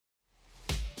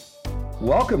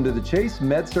Welcome to the Chase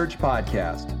MedSearch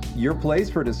Podcast, your place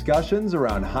for discussions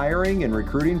around hiring and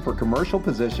recruiting for commercial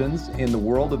positions in the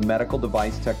world of medical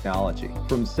device technology.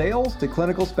 From sales to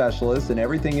clinical specialists and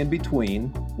everything in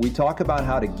between, we talk about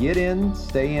how to get in,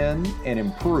 stay in, and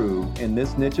improve in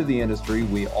this niche of the industry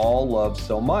we all love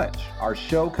so much. Our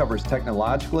show covers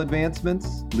technological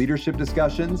advancements, leadership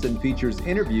discussions, and features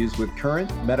interviews with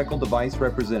current medical device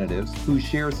representatives who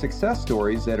share success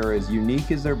stories that are as unique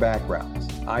as their backgrounds.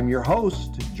 I'm your host,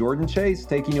 Jordan Chase,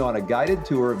 taking you on a guided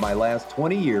tour of my last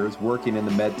 20 years working in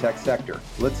the med tech sector.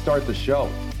 Let's start the show.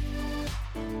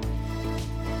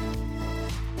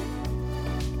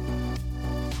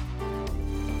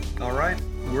 All right,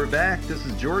 we're back. This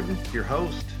is Jordan, your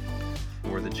host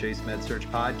for the Chase MedSearch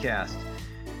Podcast.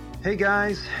 Hey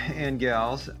guys and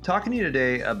gals, talking to you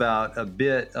today about a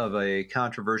bit of a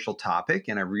controversial topic,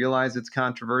 and I realize it's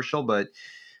controversial, but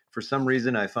for some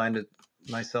reason I find it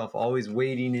myself always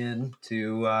wading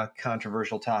into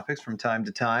controversial topics from time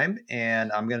to time,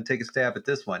 and I'm going to take a stab at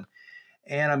this one.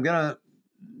 And I'm going to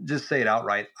just say it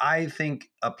outright. I think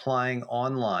applying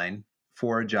online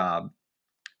for a job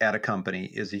at a company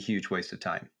is a huge waste of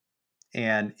time,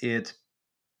 and it's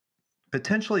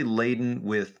potentially laden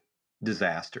with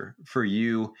disaster for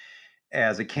you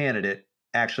as a candidate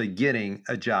actually getting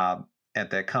a job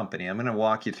at that company. I'm going to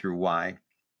walk you through why.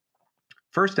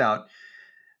 First out,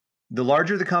 the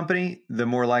larger the company, the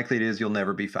more likely it is you'll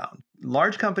never be found.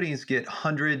 Large companies get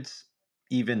hundreds,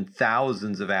 even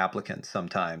thousands of applicants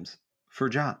sometimes for a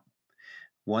job,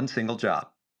 one single job.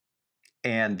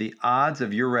 And the odds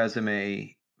of your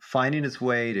resume finding its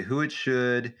way to who it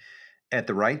should at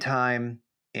the right time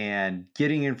and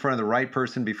getting in front of the right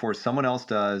person before someone else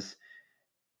does,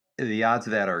 the odds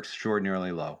of that are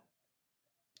extraordinarily low.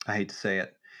 I hate to say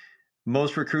it.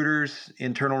 Most recruiters,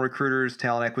 internal recruiters,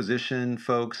 talent acquisition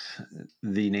folks,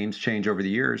 the names change over the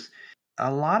years.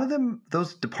 A lot of them,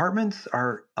 those departments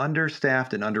are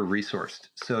understaffed and under-resourced.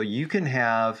 So you can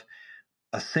have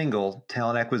a single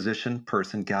talent acquisition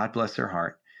person, God bless their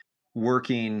heart,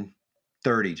 working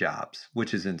 30 jobs,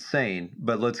 which is insane.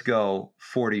 But let's go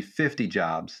 40, 50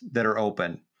 jobs that are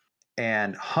open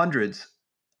and hundreds,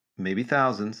 maybe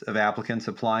thousands of applicants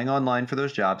applying online for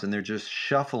those jobs, and they're just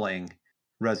shuffling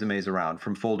resumes around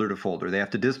from folder to folder. They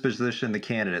have to disposition the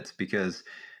candidates because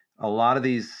a lot of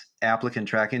these applicant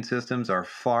tracking systems are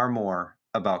far more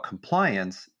about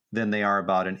compliance than they are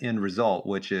about an end result,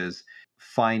 which is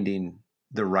finding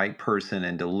the right person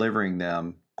and delivering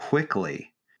them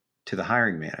quickly to the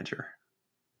hiring manager.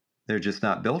 They're just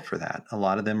not built for that. A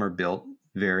lot of them are built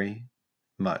very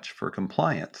much for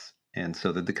compliance. And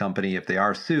so that the company, if they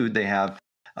are sued, they have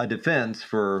a defense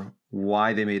for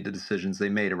why they made the decisions they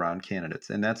made around candidates.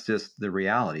 And that's just the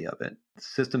reality of it.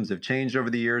 Systems have changed over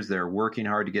the years. They're working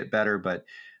hard to get better. But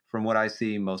from what I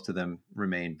see, most of them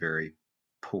remain very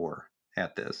poor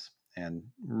at this and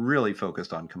really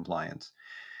focused on compliance.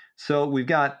 So we've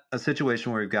got a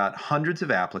situation where we've got hundreds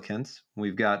of applicants.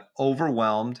 We've got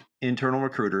overwhelmed internal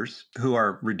recruiters who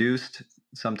are reduced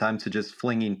sometimes to just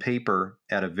flinging paper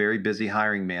at a very busy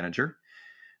hiring manager,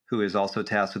 who is also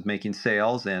tasked with making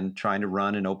sales and trying to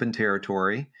run an open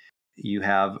territory. You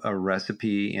have a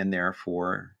recipe in there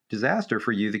for disaster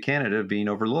for you, the candidate, of being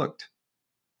overlooked.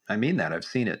 I mean that. I've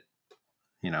seen it.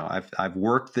 You know, I've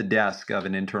worked the desk of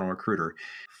an internal recruiter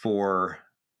for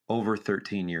over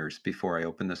 13 years before I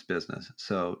opened this business.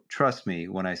 So trust me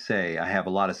when I say I have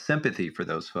a lot of sympathy for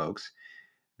those folks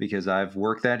because I've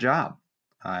worked that job.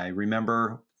 I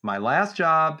remember my last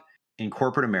job in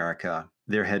corporate America,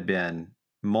 there had been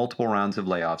multiple rounds of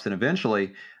layoffs. And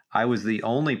eventually, I was the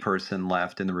only person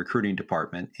left in the recruiting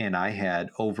department, and I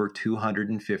had over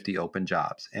 250 open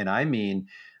jobs. And I mean,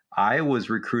 I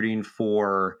was recruiting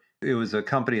for, it was a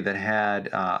company that had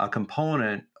a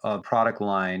component of product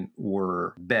line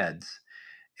were beds.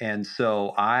 And so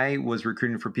I was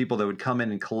recruiting for people that would come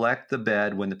in and collect the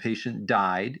bed when the patient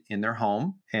died in their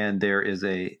home. And there is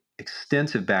a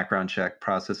extensive background check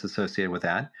process associated with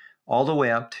that, all the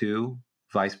way up to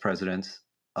vice presidents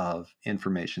of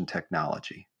information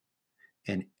technology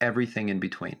and everything in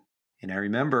between. And I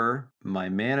remember my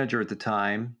manager at the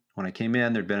time, when I came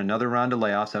in, there'd been another round of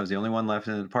layoffs. I was the only one left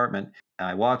in the department.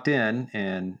 I walked in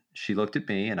and she looked at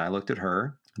me and I looked at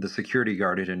her. The security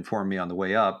guard had informed me on the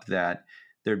way up that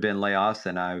there'd been layoffs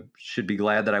and I should be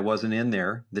glad that I wasn't in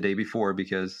there the day before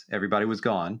because everybody was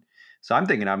gone. So I'm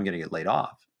thinking I'm going to get laid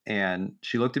off. And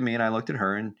she looked at me and I looked at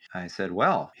her and I said,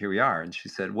 well, here we are. And she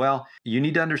said, well, you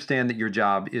need to understand that your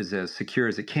job is as secure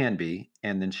as it can be.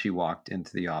 And then she walked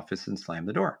into the office and slammed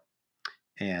the door.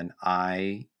 And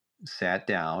I sat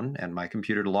down at my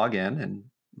computer to log in, and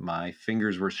my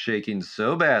fingers were shaking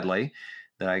so badly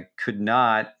that I could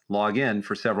not log in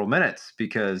for several minutes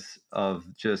because of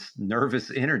just nervous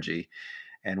energy.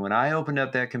 And when I opened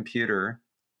up that computer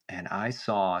and I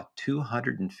saw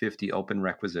 250 open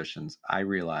requisitions, I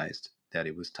realized that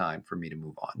it was time for me to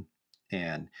move on.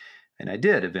 And I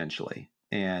did eventually,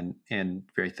 and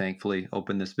very thankfully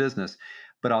opened this business.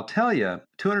 But I'll tell you,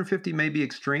 250 may be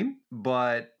extreme,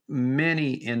 but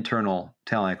many internal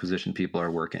talent acquisition people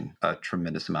are working a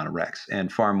tremendous amount of recs,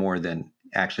 and far more than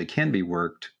actually can be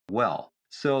worked well.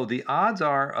 So the odds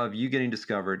are of you getting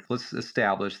discovered, let's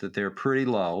establish that they're pretty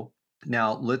low.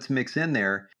 Now, let's mix in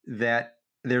there that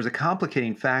there's a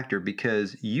complicating factor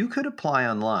because you could apply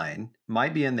online,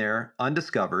 might be in there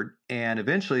undiscovered, and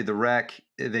eventually the rec,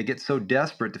 they get so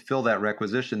desperate to fill that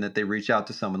requisition that they reach out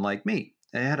to someone like me,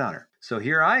 a headhunter. So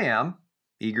here I am,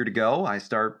 eager to go. I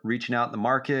start reaching out in the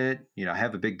market. I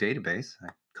have a big database I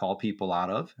call people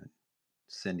out of,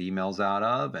 send emails out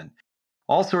of, and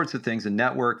all sorts of things. A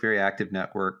network, very active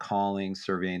network, calling,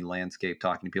 surveying, landscape,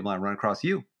 talking to people. I run across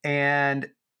you. And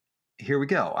here we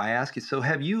go. I ask you, so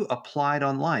have you applied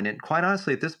online? And quite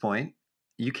honestly, at this point,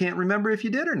 you can't remember if you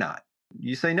did or not.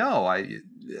 You say, no,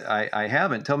 I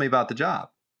haven't. Tell me about the job.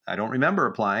 I don't remember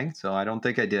applying, so I don't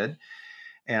think I did.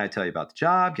 And I tell you about the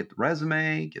job, get the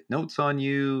resume, get notes on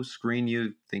you, screen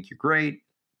you, think you're great,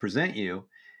 present you,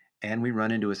 and we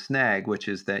run into a snag, which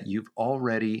is that you've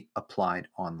already applied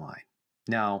online.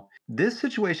 Now, this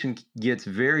situation gets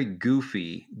very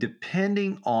goofy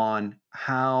depending on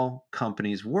how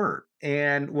companies work.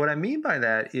 And what I mean by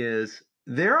that is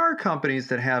there are companies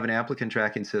that have an applicant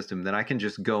tracking system that I can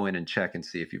just go in and check and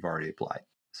see if you've already applied.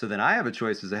 So then I have a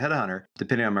choice as a headhunter,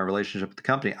 depending on my relationship with the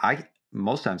company. I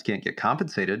most times can't get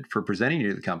compensated for presenting you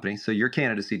to the company. So your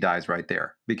candidacy dies right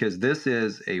there because this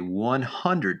is a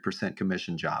 100%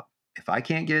 commission job. If I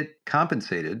can't get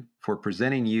compensated for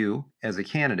presenting you as a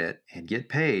candidate and get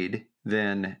paid,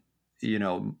 then,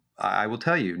 I will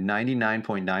tell you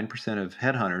 99.9% of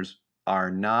headhunters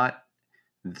are not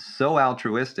so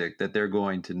altruistic that they're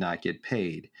going to not get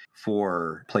paid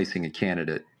for placing a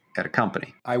candidate at a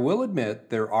company. I will admit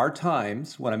there are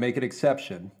times when I make an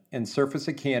exception and surface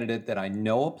a candidate that I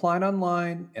know applied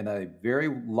online and I very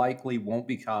likely won't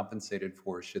be compensated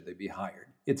for should they be hired.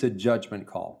 It's a judgment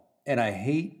call. And I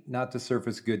hate not to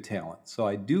surface good talent. So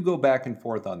I do go back and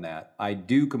forth on that. I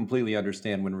do completely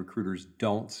understand when recruiters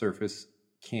don't surface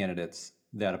candidates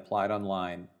that applied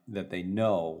online that they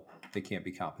know they can't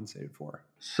be compensated for.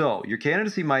 So your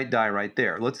candidacy might die right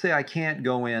there. Let's say I can't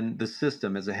go in the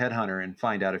system as a headhunter and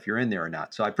find out if you're in there or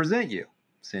not. So I present you,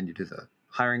 send you to the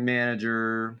hiring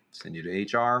manager, send you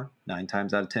to HR. 9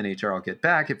 times out of 10, HR will get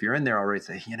back. If you're in there already,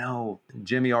 say,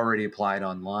 Jimmy already applied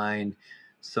online.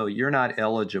 So you're not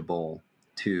eligible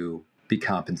to be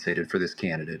compensated for this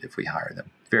candidate if we hire them.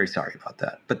 Very sorry about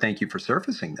that. But thank you for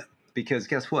surfacing them. Because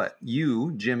guess what?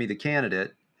 You, Jimmy the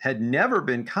candidate, had never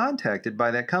been contacted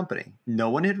by that company. No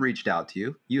one had reached out to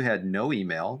you. You had no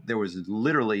email. There was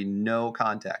literally no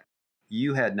contact.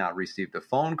 You had not received a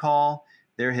phone call.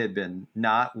 There had been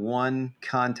not one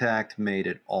contact made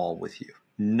at all with you.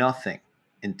 Nothing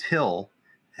until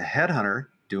a headhunter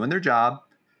doing their job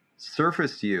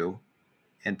surfaced you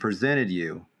and presented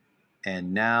you,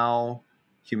 and now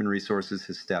Human Resources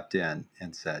has stepped in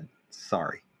and said,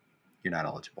 sorry, you're not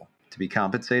eligible to be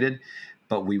compensated,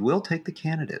 but we will take the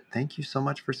candidate. Thank you so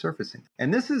much for surfacing.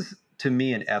 And this is, to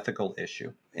me, an ethical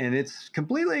issue. And it's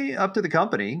completely up to the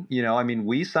company.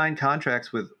 We sign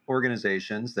contracts with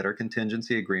organizations that are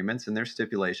contingency agreements, and there's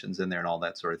stipulations in there and all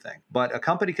that sort of thing. But a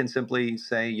company can simply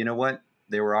say, you know what?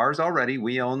 They were ours already.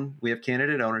 We have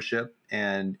candidate ownership,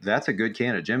 and that's a good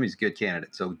candidate. Jimmy's a good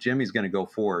candidate. So Jimmy's going to go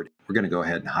forward. We're going to go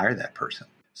ahead and hire that person.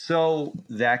 So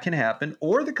that can happen.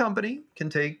 Or the company can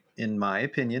take, in my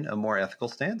opinion, a more ethical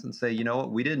stance and say, you know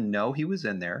what? We didn't know he was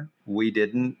in there. We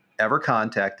didn't ever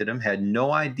contacted him, had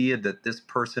no idea that this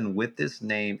person with this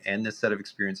name and this set of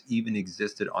experience even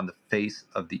existed on the face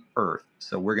of the earth.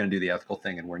 So we're going to do the ethical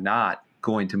thing, and we're not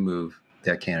going to move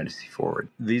that candidacy forward.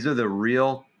 These are the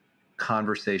real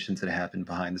conversations that happen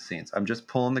behind the scenes. I'm just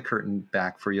pulling the curtain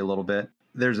back for you a little bit.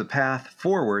 There's a path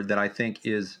forward that I think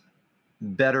is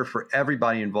better for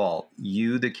everybody involved.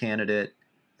 You, the candidate,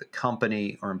 the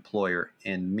company or employer,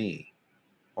 and me,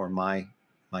 or my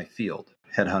field,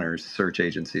 headhunters, search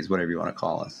agencies, whatever you want to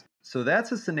call us. So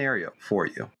that's a scenario for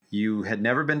you. You had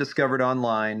never been discovered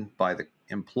online by the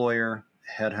employer.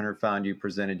 Headhunter found you,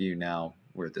 presented you. Now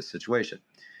we're at this situation.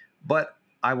 But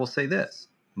I will say this,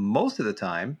 most of the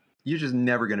time, you're just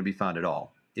never going to be found at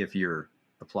all if you're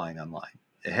applying online.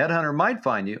 A headhunter might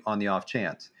find you on the off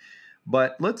chance.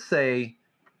 But let's say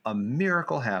a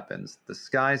miracle happens. The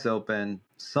sky's open.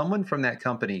 Someone from that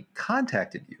company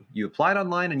contacted you. You applied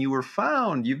online and you were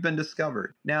found. You've been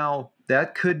discovered. Now,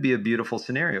 that could be a beautiful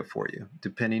scenario for you,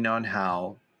 depending on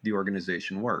how the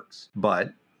organization works.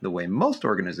 But the way most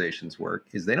organizations work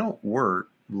is they don't work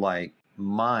like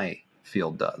my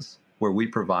field does, where we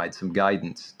provide some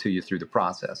guidance to you through the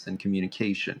process and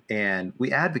communication, and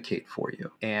we advocate for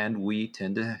you, and we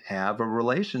tend to have a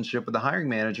relationship with the hiring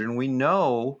manager, and we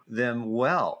know them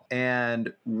well,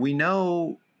 and we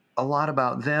know a lot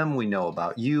about them. We know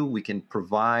about you. We can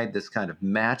provide this kind of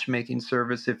matchmaking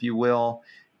service, if you will,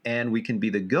 and we can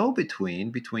be the go-between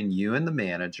between you and the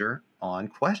manager on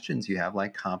questions you have,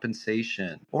 like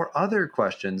compensation or other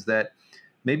questions that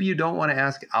maybe you don't want to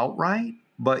ask outright,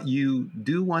 but you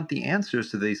do want the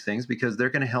answers to these things because they're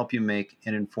going to help you make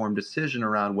an informed decision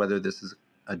around whether this is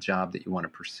a job that you want to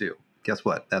pursue. Guess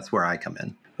what? That's where I come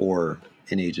in, or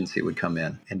an agency would come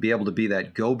in and be able to be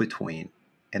that go-between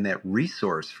and that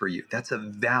resource for you. That's a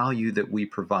value that we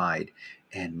provide.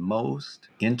 And most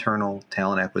internal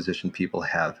talent acquisition people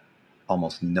have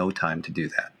almost no time to do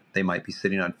that. They might be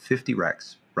sitting on 50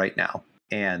 recs right now,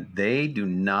 and they do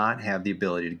not have the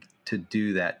ability to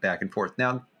do that back and forth.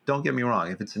 Now, don't get me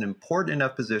wrong. If it's an important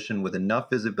enough position with enough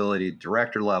visibility,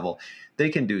 director level, they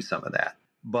can do some of that.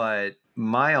 But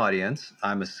my audience,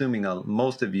 I'm assuming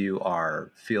most of you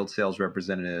are field sales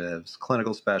representatives,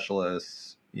 clinical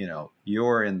specialists.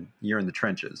 You're in the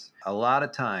trenches. A lot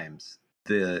of times,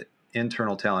 the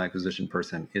internal talent acquisition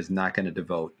person is not going to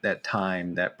devote that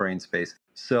time, that brain space.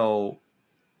 So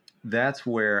that's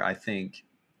where I think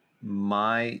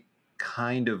my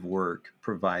kind of work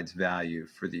provides value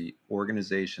for the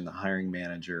organization, the hiring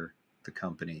manager, the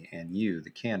company, and you,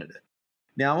 the candidate.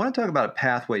 Now, I want to talk about a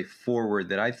pathway forward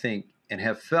that I think and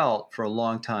have felt for a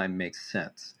long time makes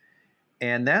sense.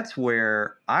 And that's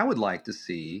where I would like to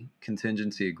see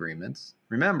contingency agreements.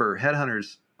 Remember,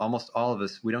 headhunters, almost all of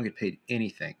us, we don't get paid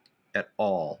anything at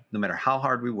all, no matter how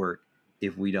hard we work,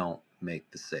 if we don't make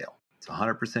the sale. It's a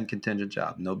 100% contingent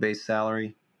job, no base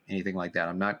salary, anything like that.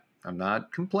 I'm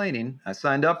not complaining. I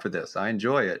signed up for this. I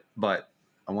enjoy it, but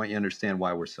I want you to understand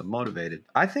why we're so motivated.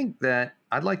 I think that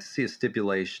I'd like to see a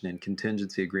stipulation in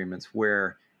contingency agreements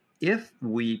where if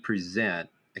we present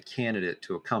a candidate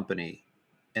to a company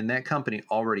and that company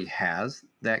already has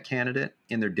that candidate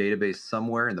in their database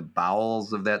somewhere in the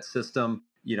bowels of that system,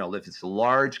 if it's a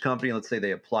large company, let's say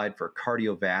they applied for a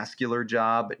cardiovascular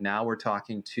job, but now we're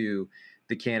talking to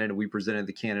the candidate, we presented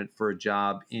the candidate for a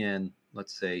job in,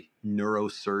 let's say,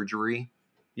 neurosurgery,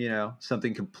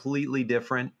 something completely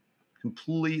different.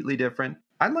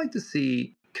 I'd like to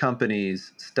see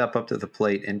companies step up to the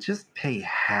plate and just pay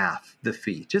half the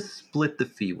fee. Just split the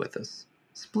fee with us.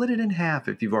 Split it in half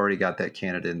if you've already got that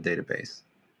candidate in the database.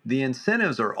 The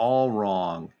incentives are all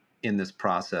wrong in this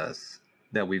process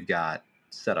that we've got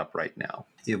set up right now.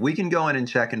 If we can go in and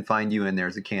check and find you in there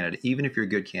as a candidate, even if you're a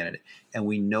good candidate, and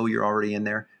we know you're already in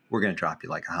there, we're going to drop you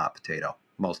like a hot potato,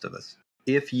 most of us.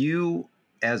 If you,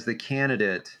 as the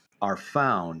candidate, are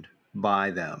found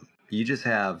by them, you just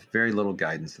have very little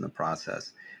guidance in the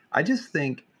process. I just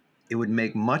think it would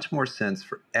make much more sense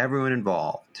for everyone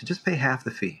involved to just pay half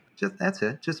the fee. That's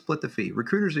it. Just split the fee.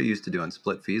 Recruiters are used to doing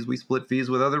split fees. We split fees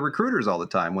with other recruiters all the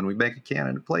time when we make a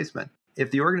candidate placement. If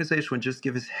the organization would just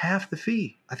give us half the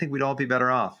fee, I think we'd all be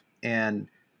better off. And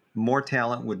more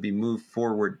talent would be moved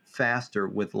forward faster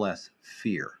with less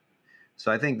fear.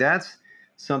 So I think that's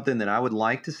something that I would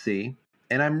like to see.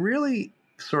 And I'm really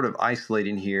sort of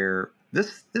isolating here.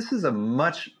 This is a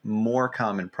much more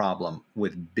common problem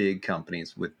with big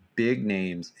companies, with big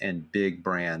names and big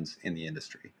brands in the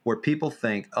industry, where people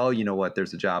think, oh, you know what,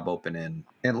 there's a job open in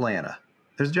Atlanta.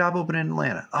 There's a job open in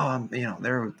Atlanta. Oh,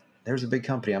 there's a big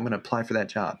company. I'm going to apply for that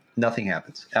job. Nothing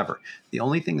happens, ever. The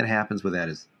only thing that happens with that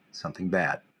is something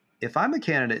bad. If I'm a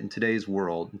candidate in today's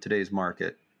world, in today's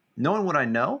market, knowing what I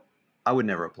know, I would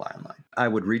never apply online. I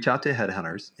would reach out to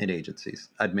headhunters and agencies.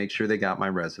 I'd make sure they got my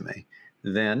resume.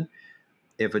 Then,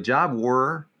 if a job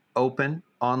were open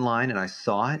online and I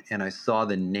saw it and I saw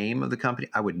the name of the company,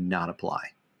 I would not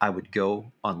apply. I would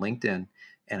go on LinkedIn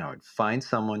and I would find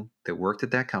someone that worked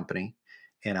at that company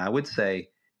and I would say,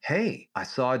 hey, I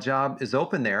saw a job is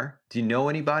open there. Do you know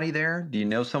anybody there? Do you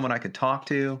know someone I could talk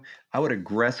to? I would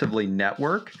aggressively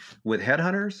network with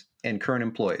headhunters and current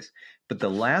employees. But the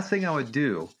last thing I would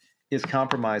do is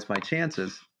compromise my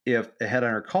chances if a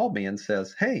headhunter called me and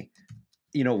says, hey,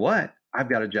 you know what? I've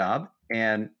got a job.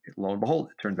 And lo and behold,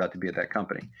 it turns out to be at that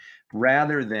company,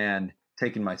 rather than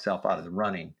taking myself out of the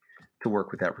running to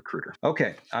work with that recruiter.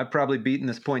 Okay, I've probably beaten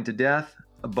this point to death,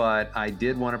 but I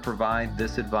did want to provide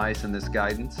this advice and this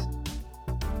guidance.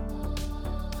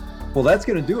 Well, that's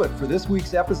going to do it for this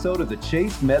week's episode of the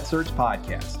Chase MedSearch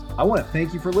Podcast. I want to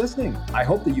thank you for listening. I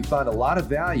hope that you found a lot of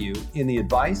value in the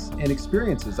advice and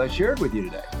experiences I shared with you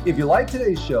today. If you like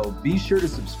today's show, be sure to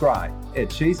subscribe at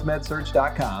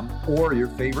chasemedsearch.com or your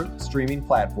favorite streaming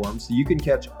platform so you can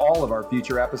catch all of our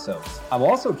future episodes. I'm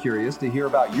also curious to hear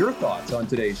about your thoughts on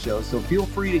today's show, so feel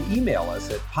free to email us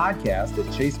at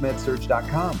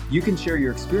podcast@chasemedsearch.com. You can share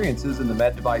your experiences in the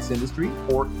med device industry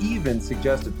or even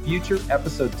suggest a future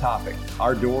episode topic.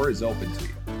 Our door is open to you.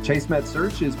 Chase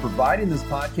MedSearch is providing this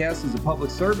podcast as a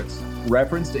public service.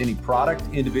 Reference to any product,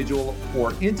 individual,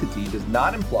 or entity does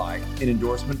not imply an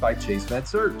endorsement by Chase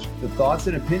MedSearch. The thoughts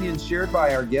and opinions shared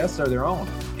by our guests are their own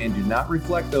and do not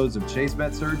reflect those of Chase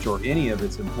MedSearch or any of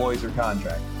its employees or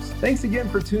contractors. Thanks again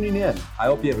for tuning in. I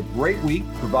hope you have a great week,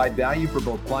 provide value for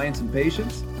both clients and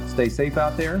patients. Stay safe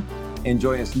out there, and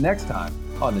join us next time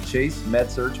on the Chase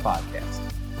MedSearch Podcast.